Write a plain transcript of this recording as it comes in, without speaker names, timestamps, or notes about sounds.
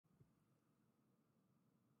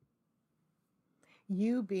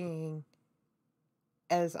You being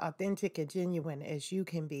as authentic and genuine as you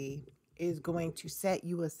can be is going to set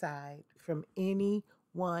you aside from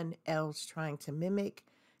anyone else trying to mimic,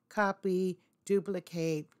 copy,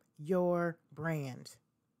 duplicate your brand.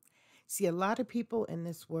 See, a lot of people in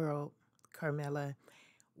this world, Carmela,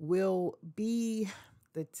 will be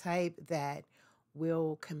the type that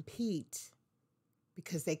will compete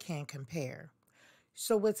because they can't compare.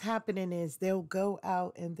 So, what's happening is they'll go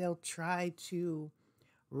out and they'll try to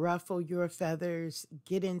ruffle your feathers,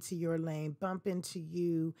 get into your lane, bump into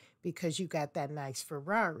you because you got that nice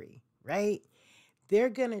Ferrari, right? They're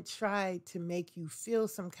going to try to make you feel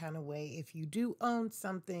some kind of way if you do own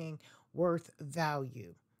something worth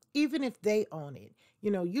value, even if they own it.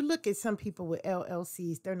 You know, you look at some people with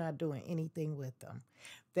LLCs, they're not doing anything with them.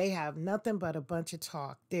 They have nothing but a bunch of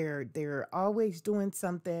talk. They're always doing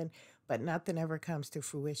something, but nothing ever comes to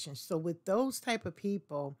fruition. So with those type of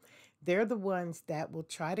people, they're the ones that will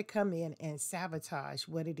try to come in and sabotage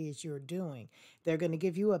what it is you're doing. They're going to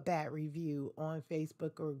give you a bad review on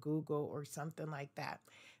Facebook or Google or something like that.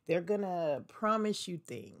 They're going to promise you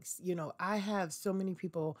things. You know, I have so many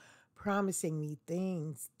people promising me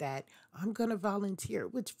things that I'm going to volunteer,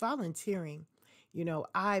 which volunteering, you know,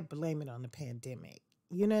 I blame it on the pandemic.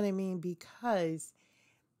 You know what I mean? Because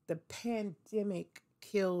the pandemic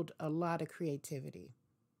killed a lot of creativity,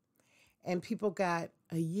 and people got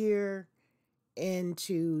a year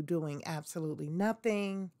into doing absolutely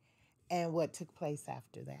nothing. And what took place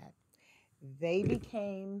after that? They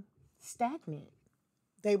became stagnant.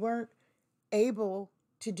 They weren't able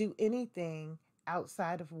to do anything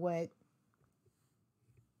outside of what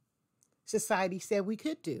society said we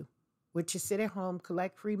could do, which is sit at home,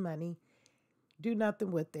 collect free money, do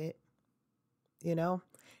nothing with it. You know,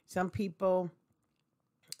 some people,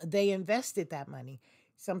 they invested that money.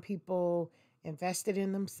 Some people invested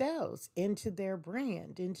in themselves, into their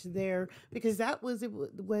brand, into their, because that was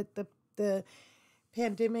what the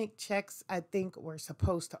pandemic checks, I think, were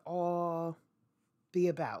supposed to all be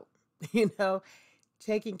about. You know,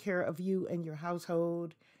 taking care of you and your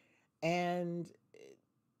household, and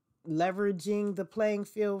leveraging the playing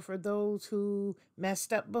field for those who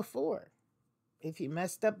messed up before. If you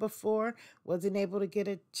messed up before, wasn't able to get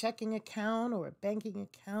a checking account or a banking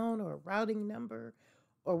account or a routing number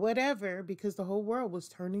or whatever, because the whole world was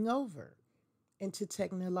turning over into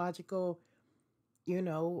technological, you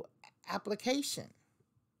know, application.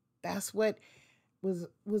 That's what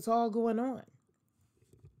was all going on.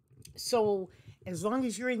 So as long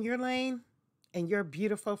as you're in your lane and your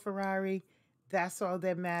beautiful Ferrari, that's all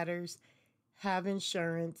that matters. Have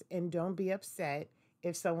insurance and don't be upset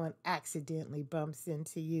if someone accidentally bumps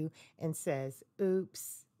into you and says,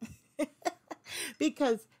 oops,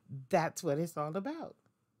 because that's what it's all about.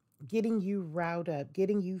 Getting you riled up,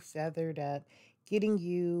 getting you feathered up, getting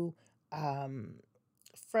you um,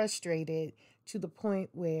 frustrated to the point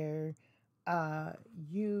where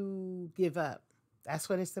you give up. That's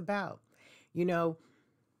what it's about. You know,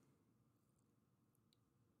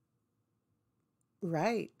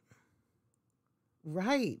 right,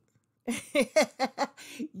 right.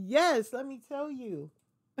 Yes, let me tell you.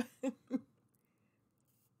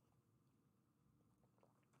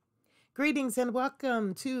 Greetings and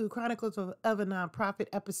welcome to Chronicles of a Nonprofit,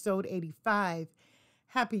 episode 85.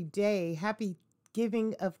 Happy day, happy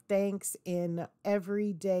giving of thanks in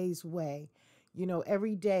every day's way. You know,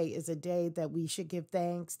 every day is a day that we should give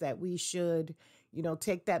thanks, that we should, you know,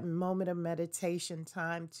 take that moment of meditation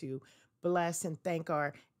time to bless and thank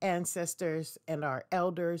our ancestors and our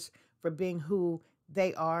elders for being who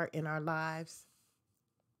they are in our lives.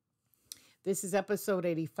 This is episode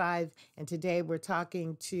 85, and today we're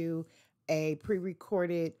talking to a pre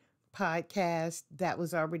recorded podcast that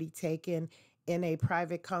was already taken in a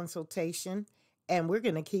private consultation, and we're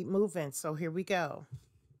going to keep moving. So here we go.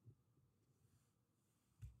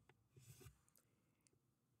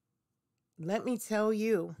 Let me tell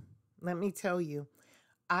you, let me tell you,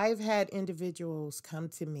 I've had individuals come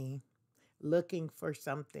to me looking for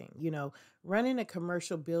something. You know, running a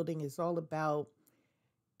commercial building is all about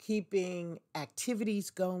keeping activities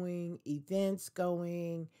going, events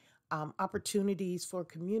going, opportunities for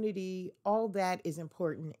community. All that is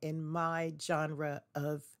important in my genre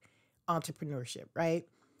of entrepreneurship, right?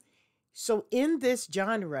 So, in this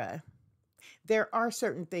genre, there are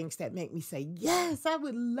certain things that make me say, yes, I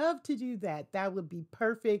would love to do that. That would be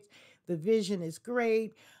perfect. The vision is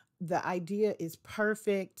great. The idea is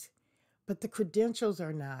perfect, but the credentials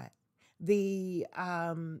are not. The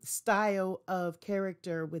style of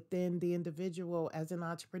character within the individual as an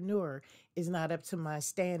entrepreneur is not up to my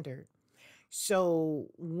standard. So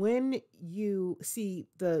when you see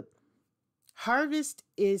the Harvest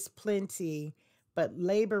is plenty, but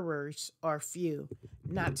laborers are few.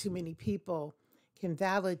 Not too many people can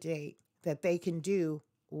validate that they can do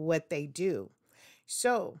what they do.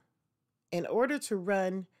 So, in order to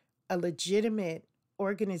run a legitimate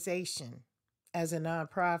organization as a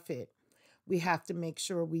nonprofit, we have to make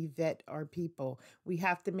sure we vet our people. We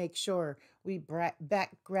have to make sure we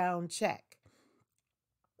background check.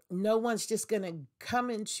 No one's just going to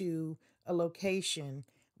come into a location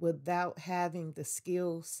without having the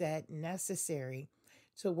skill set necessary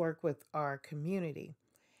to work with our community.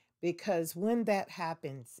 Because when that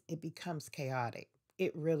happens, it becomes chaotic.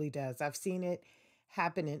 It really does. I've seen it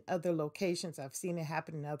happen in other locations, I've seen it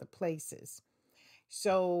happen in other places.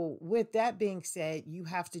 So, with that being said, you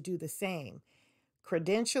have to do the same.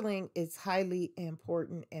 Credentialing is highly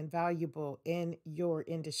important and valuable in your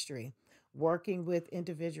industry. Working with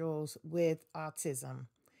individuals with autism,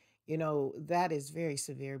 that is very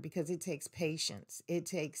severe because it takes patience, it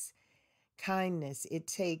takes kindness, it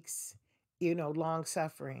takes, long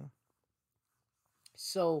suffering.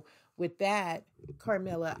 So, with that,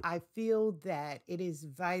 Carmela, I feel that it is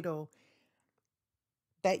vital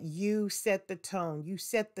that you set the tone, you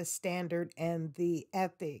set the standard and the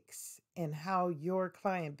ethics and how your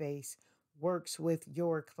client base works with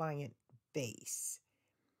your client base.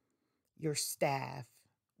 Your staff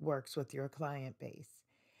works with your client base.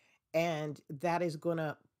 And that is going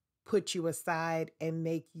to put you aside and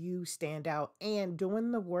make you stand out. And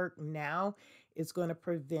doing the work now is going to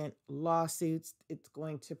prevent lawsuits, it's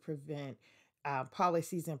going to prevent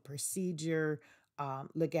policies and procedure,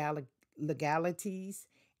 legalities,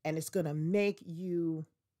 and it's going to make you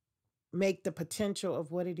make the potential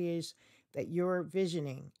of what it is that you're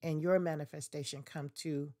visioning and your manifestation come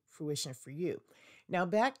to fruition for you. Now,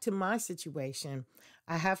 back to my situation,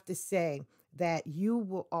 I have to say that you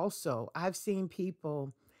will also, I've seen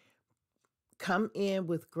people come in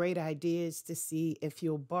with great ideas to see if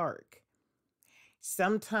you'll bark.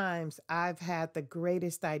 Sometimes I've had the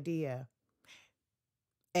greatest idea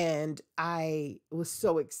and I was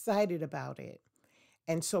so excited about it.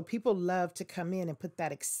 And so people love to come in and put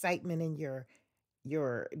that excitement in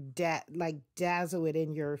like dazzle it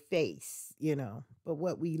in your face. But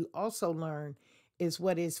what we also learn is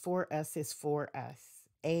what is for us is for us.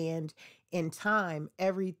 And in time,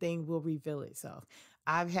 everything will reveal itself.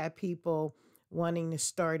 I've had people wanting to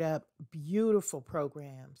start up beautiful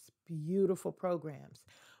programs.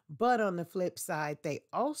 But on the flip side, they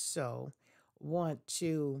also want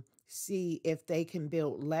to see if they can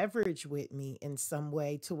build leverage with me in some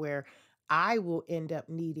way to where I will end up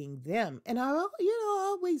needing them. And I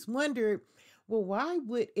always wondered, well, why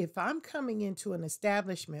would, if I'm coming into an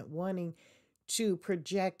establishment wanting to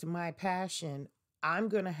project my passion, I'm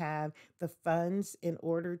going to have the funds in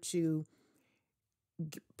order to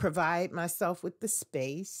provide myself with the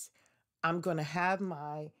space. I'm going to have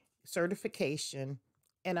my certification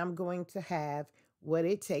and I'm going to have what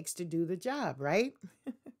it takes to do the job, right?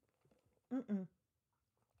 Mm-mm.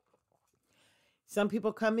 Some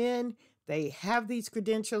people come in, they have these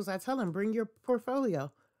credentials. I tell them, bring your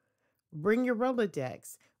portfolio, bring your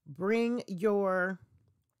Rolodex, bring your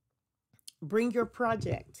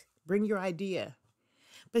project, bring your idea.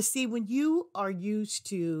 But see, when you are used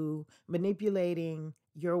to manipulating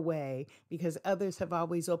your way because others have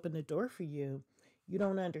always opened the door for you, you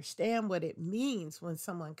don't understand what it means when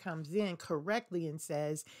someone comes in correctly and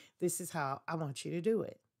says, this is how I want you to do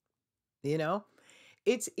it. You know,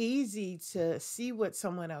 it's easy to see what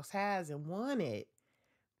someone else has and want it,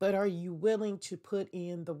 but are you willing to put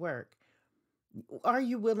in the work? Are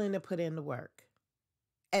you willing to put in the work?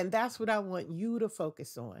 And that's what I want you to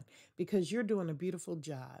focus on because you're doing a beautiful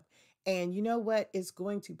job. And you know what? It's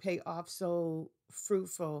going to pay off so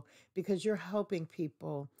fruitful because you're helping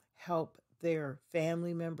people help their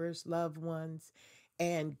family members, loved ones,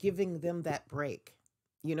 and giving them that break.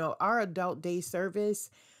 Our adult day service,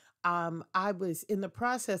 I was in the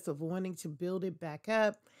process of wanting to build it back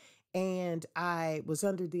up. And I was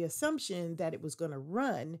under the assumption that it was going to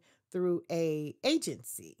run through a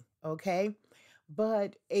agency. Okay.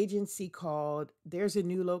 But agency called, there's a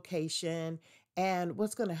new location. And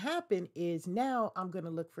what's going to happen is now I'm going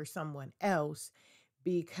to look for someone else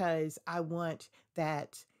because I want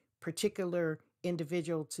that particular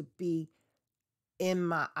individual to be in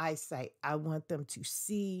my eyesight. I want them to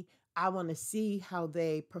see, I want to see how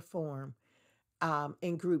they perform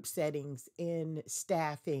in group settings, in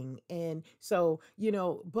staffing. And so,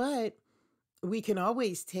 but we can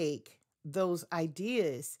always take those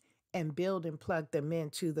ideas and build and plug them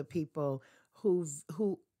into the people who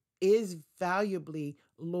is valuably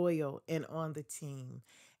loyal and on the team.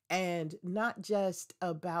 And not just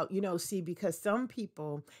about, see, because some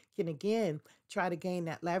people can again try to gain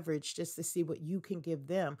that leverage just to see what you can give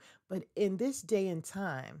them. But in this day and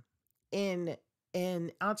time, in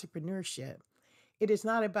entrepreneurship, it is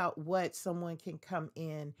not about what someone can come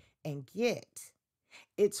in and get.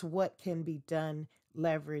 It's what can be done,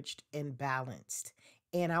 leveraged, and balanced.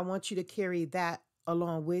 And I want you to carry that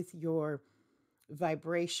along with your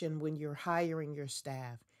vibration when you're hiring your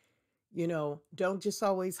staff. Don't just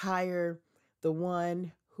always hire the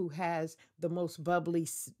one who has the most bubbly,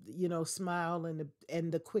 smile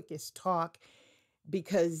and the quickest talk,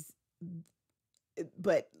 because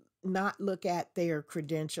but not look at their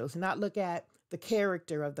credentials, not look at the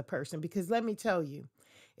character of the person. Because let me tell you,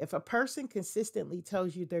 if a person consistently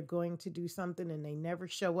tells you they're going to do something and they never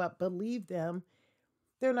show up, believe them,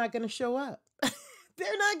 they're not going to show up.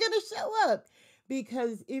 They're not going to show up,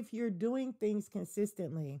 because if you're doing things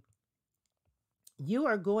consistently, you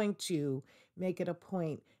are going to make it a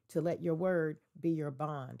point to let your word be your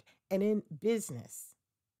bond. And in business,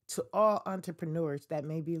 to all entrepreneurs that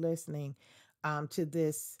may be listening to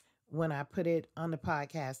this when I put it on the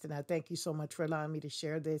podcast, and I thank you so much for allowing me to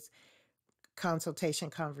share this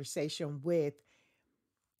conversation with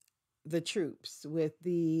the troops, with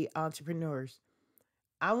the entrepreneurs.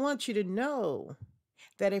 I want you to know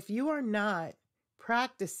that if you are not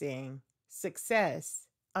practicing success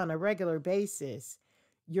on a regular basis,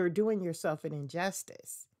 you're doing yourself an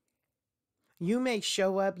injustice. You may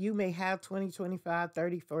show up, you may have 20, 25,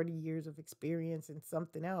 30, 40 years of experience in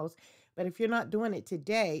something else, but if you're not doing it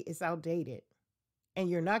today, it's outdated. And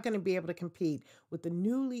you're not going to be able to compete with the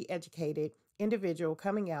newly educated individual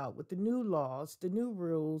coming out with the new laws, the new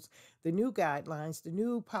rules, the new guidelines, the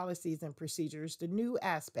new policies and procedures, the new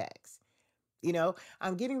aspects.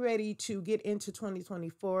 I'm getting ready to get into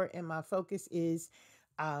 2024, and my focus is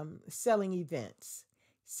selling events.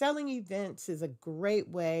 Selling events is a great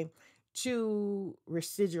way to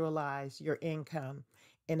residualize your income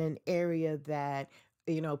in an area that,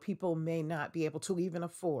 people may not be able to even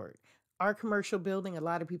afford. Our commercial building, a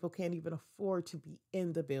lot of people can't even afford to be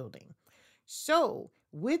in the building. So,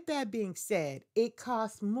 with that being said, it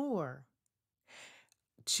costs more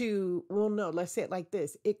no, let's say it like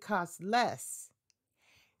this: it costs less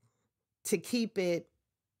to keep it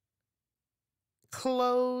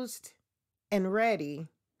closed and ready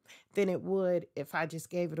than it would if I just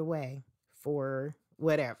gave it away for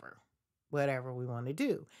whatever we want to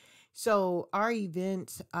do. So our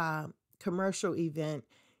commercial event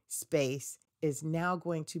space is now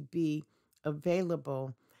going to be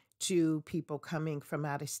available to people coming from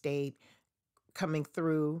out of state, coming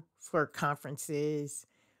through for conferences,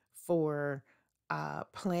 for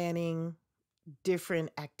planning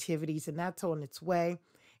different activities, and that's on its way.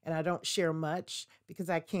 And I don't share much because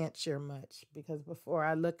I can't share much, because before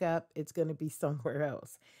I look up, it's going to be somewhere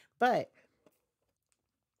else. But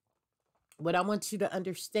what I want you to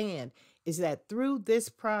understand is that through this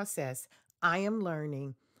process, I am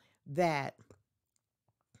learning that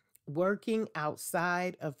working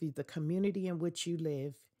outside of the community in which you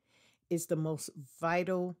live is the most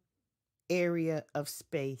vital area of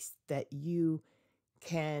space that you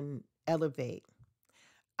can elevate.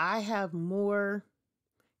 I have more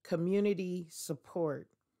community support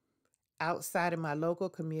outside of my local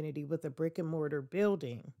community with a brick and mortar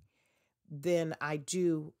building than I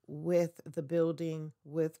do with the building,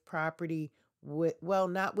 with property,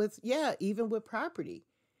 even with property.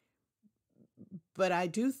 But I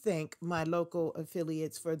do thank my local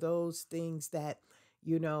affiliates for those things that,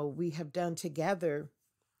 we have done together.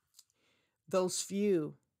 Those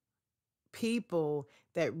few people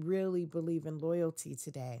that really believe in loyalty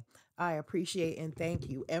today, I appreciate and thank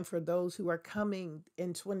you. And for those who are coming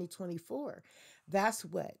in 2024, that's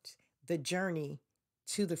what the journey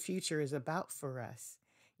to the future is about for us.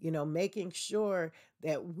 Making sure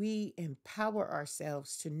that we empower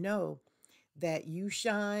ourselves to know that you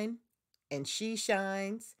shine and she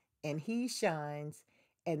shines and he shines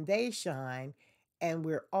and they shine, and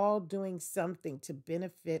we're all doing something to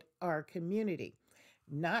benefit our community,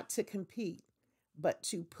 not to compete, but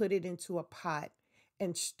to put it into a pot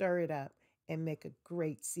and stir it up and make a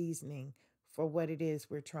great seasoning for what it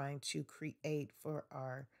is we're trying to create for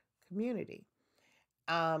our community.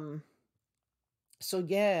 Um, so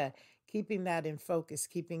yeah, keeping that in focus,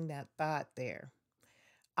 keeping that thought there.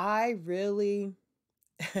 I really,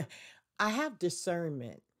 I have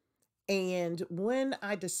discernment. And when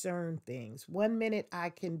I discern things, one minute I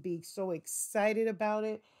can be so excited about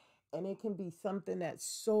it, and it can be something that's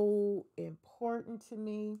so important to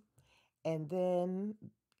me. And then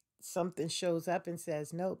something shows up and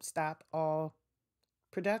says, nope, stop all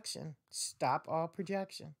production, stop all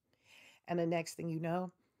projection. And the next thing you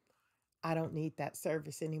know, I don't need that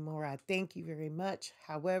service anymore. I thank you very much.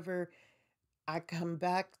 However, I come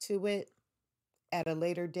back to it at a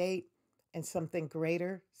later date and something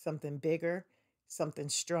greater, something bigger, something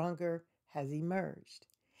stronger has emerged.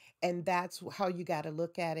 And that's how you got to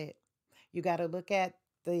look at it. You got to look at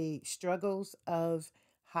the struggles of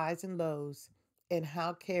highs and lows and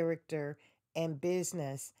how character and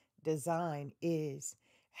business design is,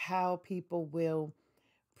 how people will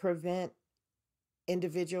prevent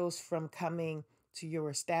individuals from coming to your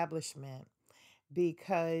establishment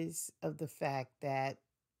because of the fact that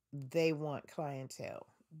they want clientele.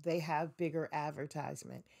 They have bigger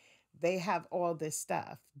advertisement. They have all this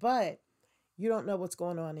stuff, but you don't know what's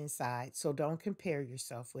going on inside. So don't compare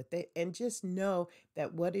yourself with it. And just know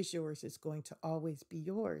that what is yours is going to always be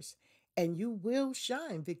yours. And you will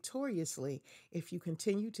shine victoriously if you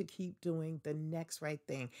continue to keep doing the next right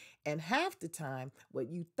thing. And half the time, what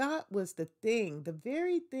you thought was the thing, the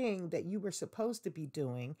very thing that you were supposed to be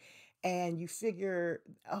doing, and you figure,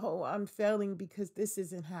 oh, I'm failing because this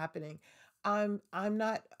isn't happening. I'm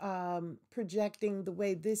not projecting the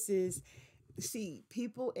way this is. See,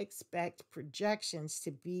 people expect projections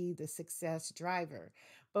to be the success driver.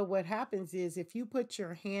 But what happens is if you put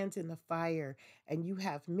your hands in the fire and you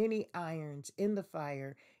have many irons in the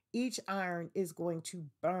fire, each iron is going to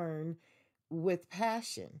burn with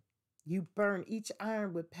passion. You burn each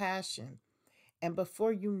iron with passion. And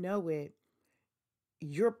before you know it,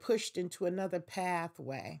 you're pushed into another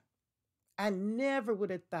pathway. I never would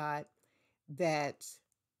have thought that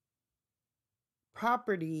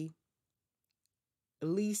property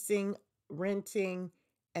leasing, renting,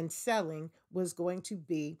 and selling was going to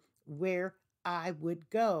be where I would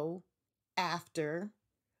go after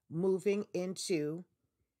moving into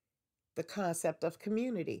the concept of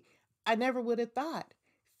community. I never would have thought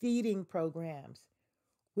feeding programs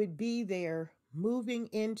would be there moving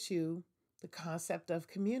into the concept of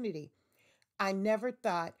community. I never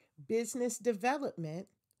thought business development,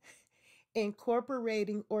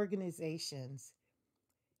 incorporating organizations,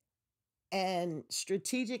 and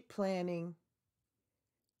strategic planning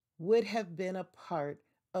would have been a part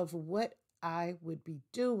of what I would be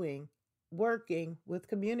doing, working with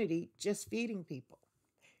community, just feeding people.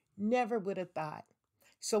 Never would have thought.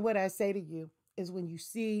 So, what I say to you is when you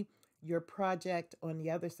see your project on the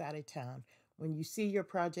other side of town, when you see your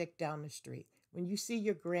project down the street, when you see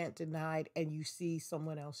your grant denied and you see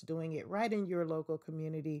someone else doing it right in your local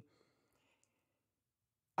community,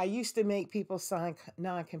 I used to make people sign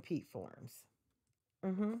non compete forms.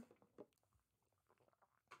 hmm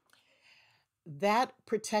That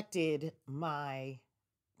protected my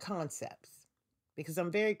concepts because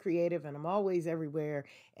I'm very creative and I'm always everywhere.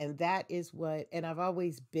 And that is what, and I've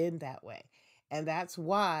always been that way. And that's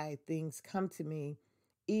why things come to me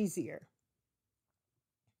easier.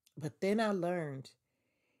 But then I learned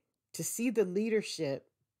to see the leadership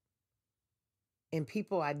in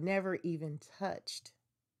people I never even touched.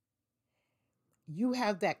 You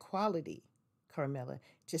have that quality, Carmela,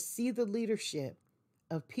 to see the leadership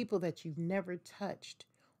of people that you've never touched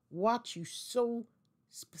watch you so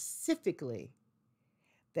specifically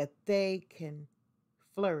that they can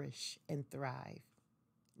flourish and thrive.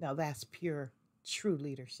 Now, that's pure, true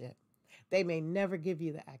leadership. They may never give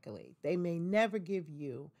you the accolade, they may never give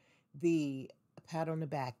you the pat on the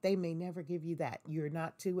back, they may never give you that. You're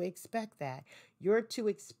not to expect that. You're to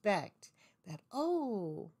expect that,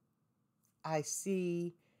 oh, I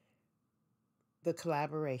see the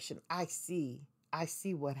collaboration. I see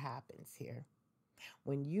what happens here.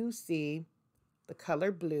 When you see the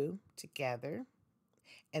color blue together,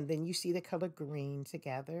 and then you see the color green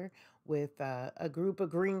together with a group of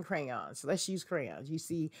green crayons. Let's use crayons. You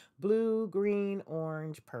see blue, green,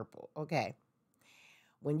 orange, purple. Okay.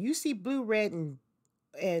 When you see blue, red,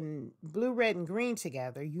 and blue, red, and green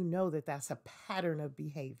together, you know that that's a pattern of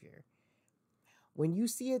behavior. When you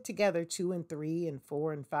see it together 2 and 3 and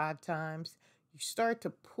 4 and 5 times, you start to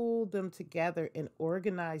pull them together and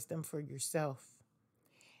organize them for yourself.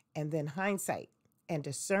 And then hindsight and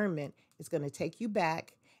discernment is going to take you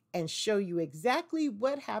back and show you exactly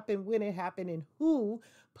what happened, when it happened, and who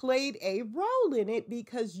played a role in it,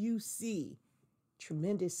 because you see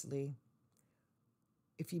tremendously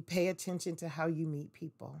if you pay attention to how you meet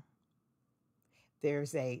people.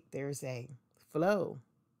 There's a flow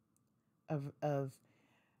of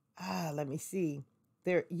let me see.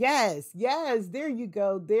 Yes, there you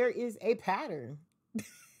go. There is a pattern.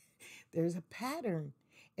 There's a pattern.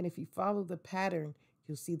 And if you follow the pattern,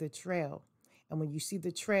 you'll see the trail. And when you see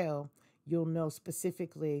the trail, you'll know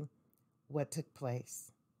specifically what took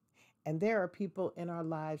place. And there are people in our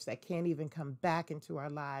lives that can't even come back into our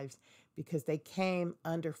lives because they came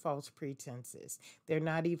under false pretenses. They're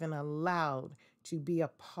not even allowed to be a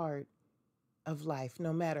part of life,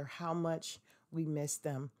 no matter how much we miss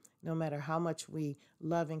them, no matter how much we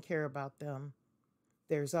love and care about them.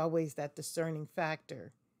 There's always that discerning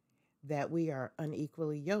factor that we are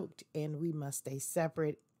unequally yoked and we must stay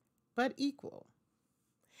separate but equal.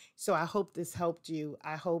 So I hope this helped you.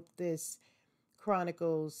 I hope this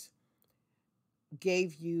Chronicles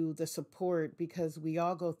gave you the support because we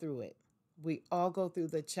all go through it. We all go through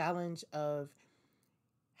the challenge of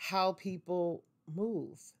how people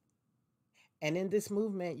move. And in this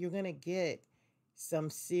movement, you're going to get some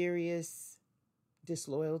serious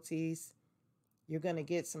disloyalties. You're going to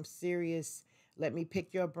get some serious, let me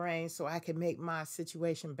pick your brain so I can make my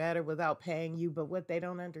situation better without paying you. But what they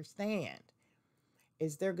don't understand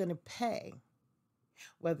is they're going to pay,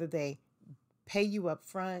 whether they pay you up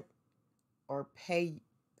front or pay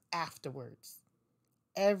afterwards.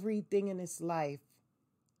 Everything in this life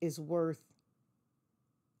is worth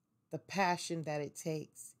the passion that it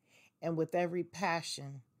takes. And with every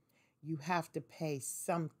passion, you have to pay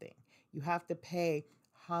something. You have to pay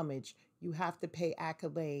homage. You have to pay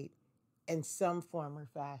accolade in some form or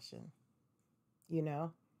fashion. You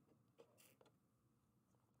know?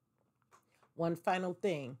 One final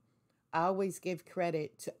thing, I always give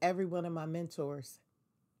credit to every one of my mentors,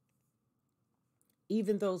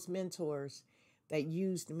 even those mentors that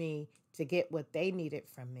used me to get what they needed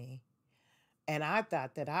from me. And I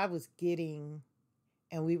thought that I was getting,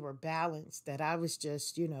 and we were balanced, that I was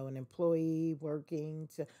just, an employee working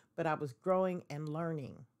to, but I was growing and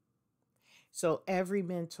learning. So every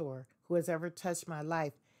mentor who has ever touched my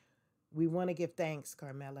life, we want to give thanks,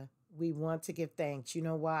 Carmela. We want to give thanks. You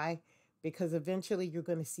know why? Because eventually you're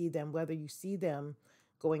going to see them, whether you see them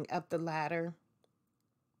going up the ladder,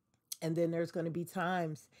 and then there's going to be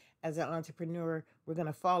times as an entrepreneur, we're going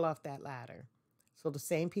to fall off that ladder. So the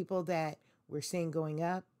same people that we're seeing going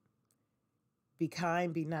up, be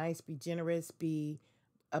kind, be nice, be generous, be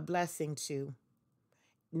a blessing to,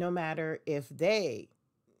 no matter if they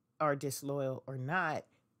are disloyal or not.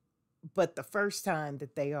 But the first time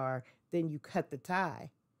that they are, then you cut the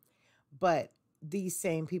tie. But these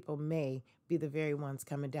same people may be the very ones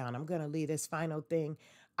coming down. I'm going to leave this final thing.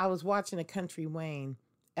 I was watching a Country Wayne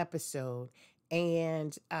episode,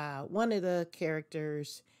 and one of the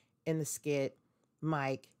characters in the skit,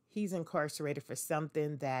 Mike, he's incarcerated for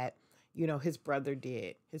something that, his brother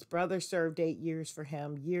did. His brother served 8 years for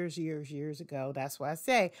him years ago. That's why I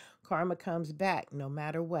say karma comes back no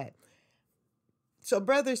matter what. So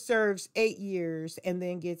brother serves 8 years and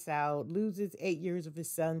then gets out, loses 8 years of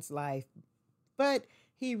his son's life, but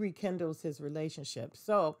he rekindles his relationship.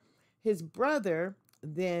 So his brother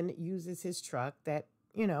then uses his truck that,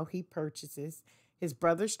 he purchases, his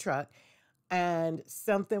brother's truck, and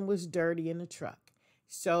something was dirty in the truck.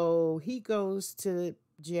 So he goes to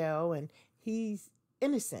jail and he's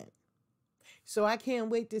innocent. So I can't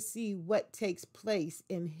wait to see what takes place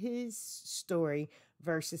in his story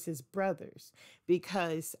versus his brother's,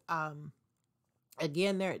 because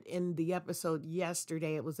again, there in the episode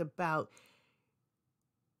yesterday, it was about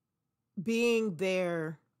being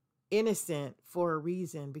there innocent for a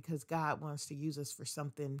reason, because God wants to use us for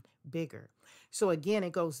something bigger. So again,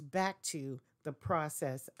 it goes back to the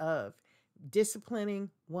process of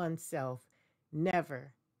disciplining oneself,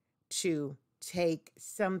 never to take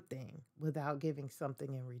something without giving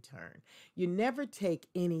something in return. You never take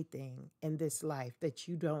anything in this life that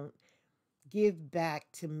you don't give back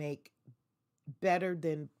to make better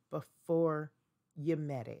than before you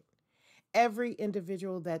met it. Every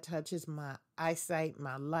individual that touches my eyesight,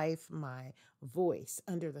 my life, my voice,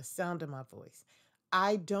 under the sound of my voice,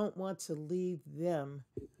 I don't want to leave them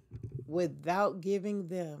without giving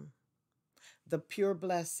them the pure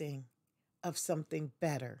blessing of something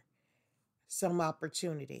better, some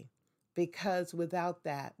opportunity. Because without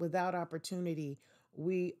that, without opportunity,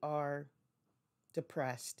 we are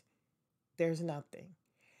depressed. There's nothing.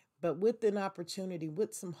 But with an opportunity,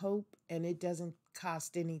 with some hope, and it doesn't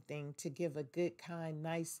cost anything to give a good, kind,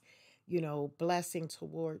 nice, blessing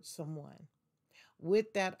towards someone.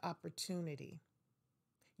 With that opportunity,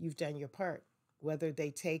 you've done your part. Whether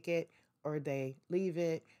they take it or they leave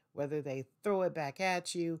it, whether they throw it back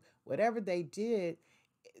at you, whatever they did,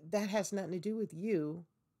 that has nothing to do with you.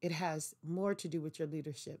 It has more to do with your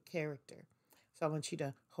leadership character. So I want you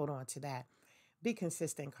to hold on to that. Be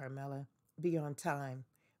consistent, Carmela. Be on time.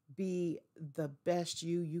 Be the best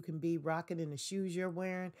you can be, rocking in the shoes you're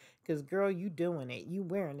wearing, because girl, you doing it. You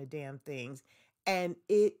wearing the damn things. And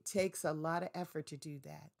it takes a lot of effort to do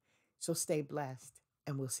that. So stay blessed.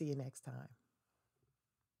 and we'll see you next time.